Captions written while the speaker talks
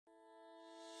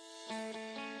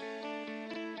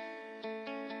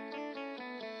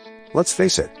Let's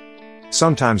face it.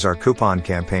 Sometimes our coupon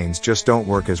campaigns just don't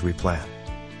work as we plan.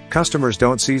 Customers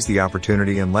don't seize the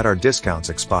opportunity and let our discounts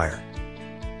expire.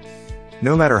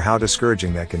 No matter how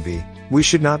discouraging that can be, we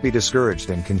should not be discouraged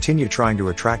and continue trying to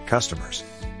attract customers.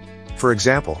 For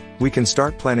example, we can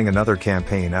start planning another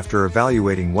campaign after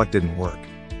evaluating what didn't work.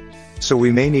 So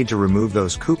we may need to remove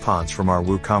those coupons from our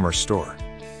WooCommerce store.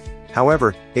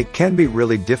 However, it can be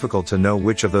really difficult to know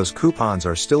which of those coupons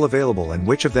are still available and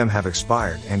which of them have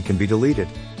expired and can be deleted,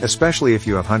 especially if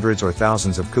you have hundreds or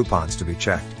thousands of coupons to be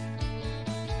checked.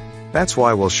 That's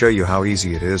why we'll show you how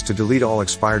easy it is to delete all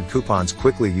expired coupons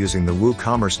quickly using the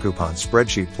WooCommerce Coupon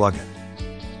Spreadsheet plugin.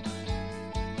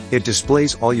 It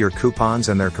displays all your coupons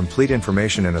and their complete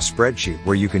information in a spreadsheet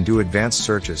where you can do advanced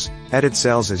searches, edit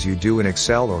cells as you do in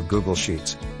Excel or Google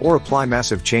Sheets, or apply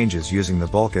massive changes using the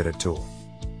bulk edit tool.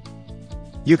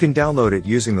 You can download it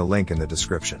using the link in the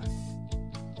description.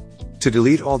 To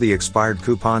delete all the expired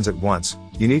coupons at once,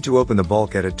 you need to open the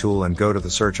bulk edit tool and go to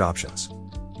the search options.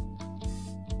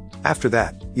 After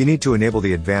that, you need to enable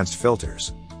the advanced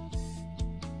filters.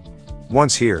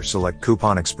 Once here, select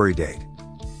coupon expiry date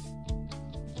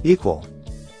equal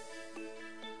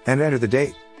and enter the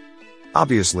date.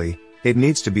 Obviously, it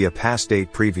needs to be a past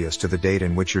date previous to the date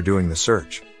in which you're doing the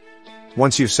search.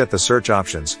 Once you've set the search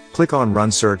options, click on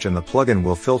Run Search and the plugin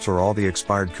will filter all the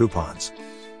expired coupons.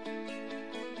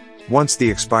 Once the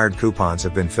expired coupons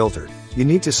have been filtered, you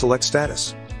need to select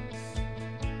Status,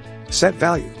 Set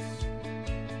Value,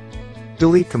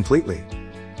 Delete Completely,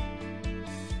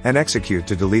 and Execute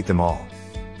to delete them all.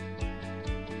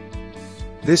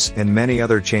 This and many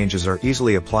other changes are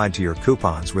easily applied to your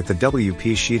coupons with the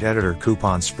WP Sheet Editor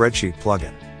Coupon Spreadsheet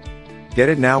plugin. Get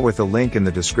it now with the link in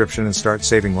the description and start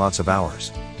saving lots of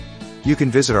hours. You can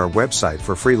visit our website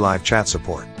for free live chat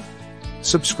support.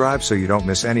 Subscribe so you don't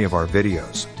miss any of our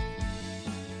videos.